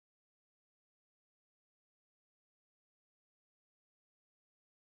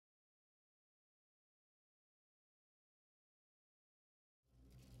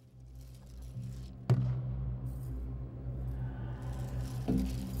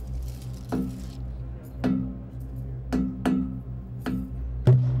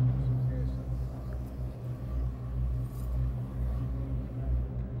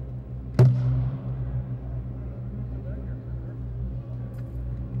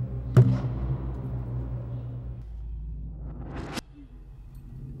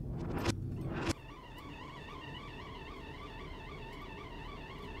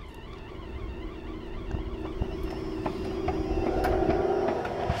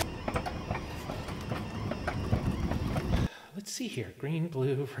see here. Green,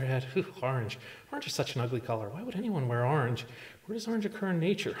 blue, red, orange. Orange is such an ugly color. Why would anyone wear orange? Where does orange occur in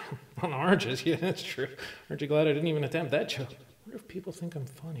nature? On oranges, yeah, that's true. Aren't you glad I didn't even attempt that joke? I wonder if people think I'm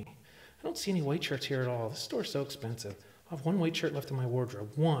funny. I don't see any white shirts here at all. This store's so expensive. I have one white shirt left in my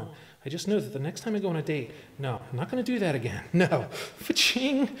wardrobe. One. I just know that the next time I go on a date, no, I'm not going to do that again. No.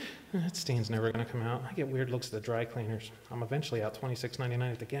 Fa-ching! That stain's never going to come out. I get weird looks at the dry cleaners. I'm eventually out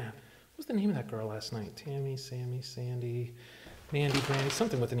 $26.99 at the Gap. What was the name of that girl last night? Tammy, Sammy, Sandy, Mandy, Brandy,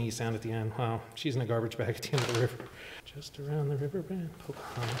 something with an E sound at the end. Wow, she's in a garbage bag at the end of the river. Just around the river bend,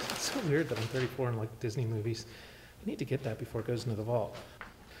 Pocahontas. It's so weird that I'm 34 and like Disney movies. I need to get that before it goes into the vault.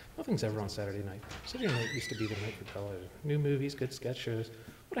 Nothing's ever on Saturday night. Saturday night used to be the night for television. New movies, good sketch shows.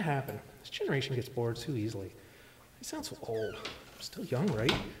 What happened? This generation gets bored too easily. I sound so old. I'm still young,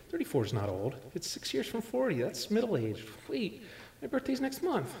 right? 34 is not old. It's 6 years from 40. That's middle age. Wait, my birthday's next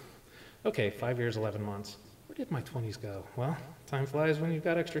month. Okay, 5 years, 11 months. Where did my 20s go? Well, time flies when you've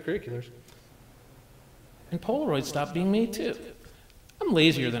got extracurriculars. And Polaroids stopped being made too. I'm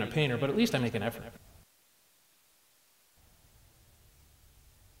lazier than a painter, but at least I make an effort.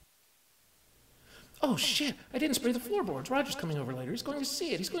 Oh shit, I didn't spray the floorboards. Roger's coming over later. He's going to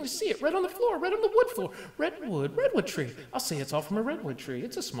see it. He's going to see it. Red on the floor, red on the wood floor. Redwood tree. I'll say it's all from a redwood tree.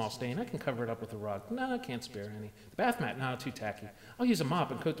 It's a small stain. I can cover it up with a rug. No, I can't spare any. The bath mat, no, too tacky. I'll use a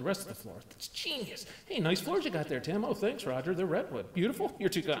mop and coat the rest of the floor. That's genius. Hey, nice floors you got there, Tim. Oh, thanks, Roger. They're redwood. Beautiful? You're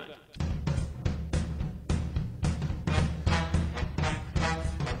too kind.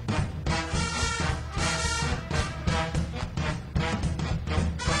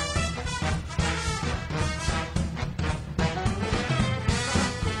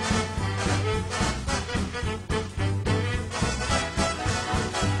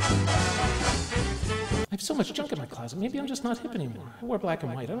 I have so much junk in my closet. Maybe I'm just not hip anymore. I wear black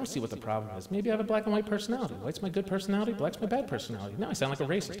and white. I don't see what the problem is. Maybe I have a black and white personality. White's my good personality, black's my bad personality. Now I sound like a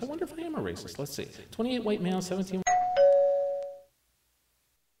racist. I wonder if I am a racist. Let's see. 28 white males, 17...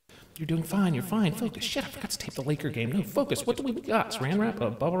 You're doing fine, you're fine. Focus. Shit, I forgot to tape the Laker game. No, focus. What do we got? Saran wrap?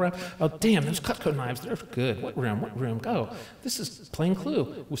 Bubble wrap? Oh, damn, those Cutco knives. They're good. What room? What room? Go. This is plain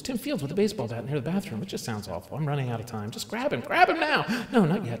clue. It was Tim Fields with a baseball bat near the bathroom. It just sounds awful. I'm running out of time. Just grab him. Grab him now. No,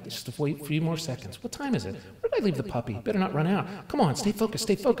 not yet. Just wait a few more seconds. What time is it? Where did I leave the puppy? Better not run out. Come on, stay focused,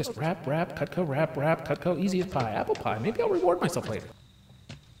 stay focused. Wrap, Cutco, wrap, Cutco. Easy as pie. Apple pie. Maybe I'll reward myself later.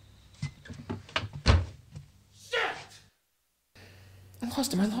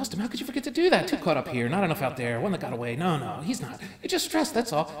 I lost him. How could you forget to do that? Too caught up here, not enough out there. One that got away. No, he's not. You're just stressed,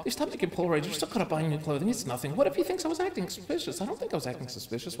 that's all. They stopped making Polaroids. You're still caught up buying new clothing. It's nothing. What if he thinks I was acting suspicious? I don't think I was acting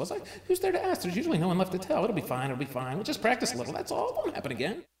suspicious, was I? Who's there to ask? There's usually no one left to tell. It'll be fine. We'll just practice a little. That's all. It won't happen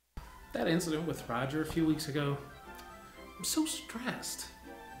again. That incident with Roger a few weeks ago, I'm so stressed.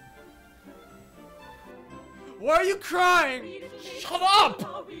 Why are you crying? Shut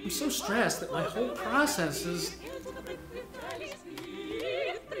up! I'm so stressed that my whole process is...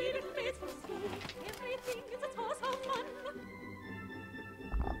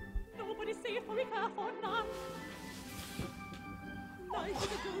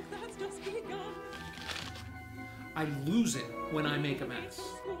 I lose it when I make a mess.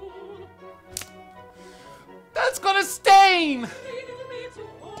 That's gonna stain!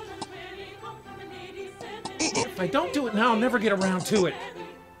 If I don't do it now, I'll never get around to it.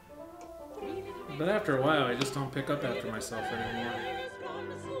 But after a while, I just don't pick up after myself anymore.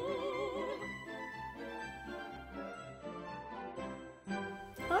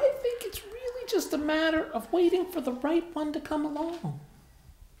 I think it's really just a matter of waiting for the right one to come along.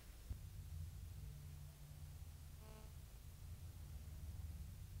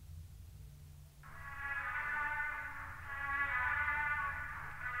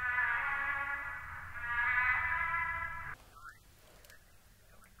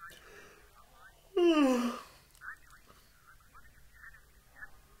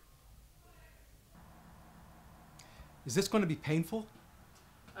 Is this going to be painful?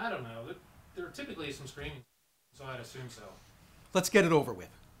 I don't know. There are typically some screaming, so I'd assume so. Let's get it over with.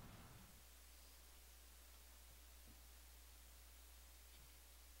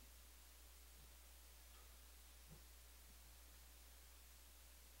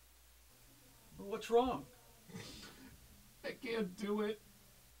 What's wrong? I can't do it.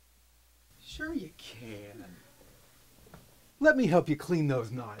 Sure you can. Let me help you clean those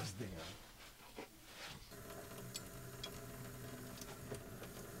knives there.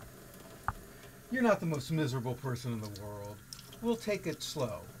 You're not the most miserable person in the world. We'll take it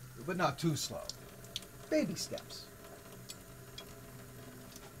slow, but not too slow. Baby steps.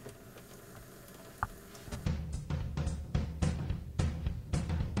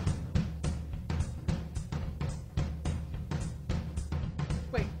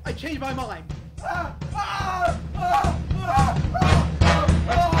 changed my mind. I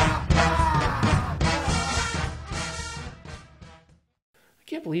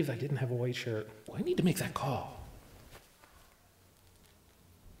can't believe I didn't have a white shirt. Well, I need to make that call.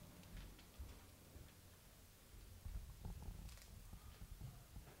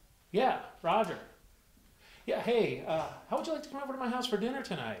 Yeah, Roger. Yeah, hey, how would you like to come over to my house for dinner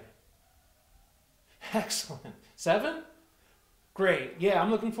tonight? Excellent. 7? Great. Yeah,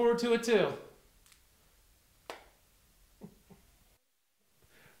 I'm looking forward to it too.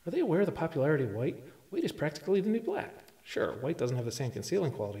 Are they aware of the popularity of white? White is practically the new black. Sure, white doesn't have the same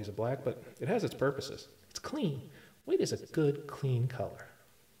concealing qualities of black, but it has its purposes. It's clean. White is a good, clean color.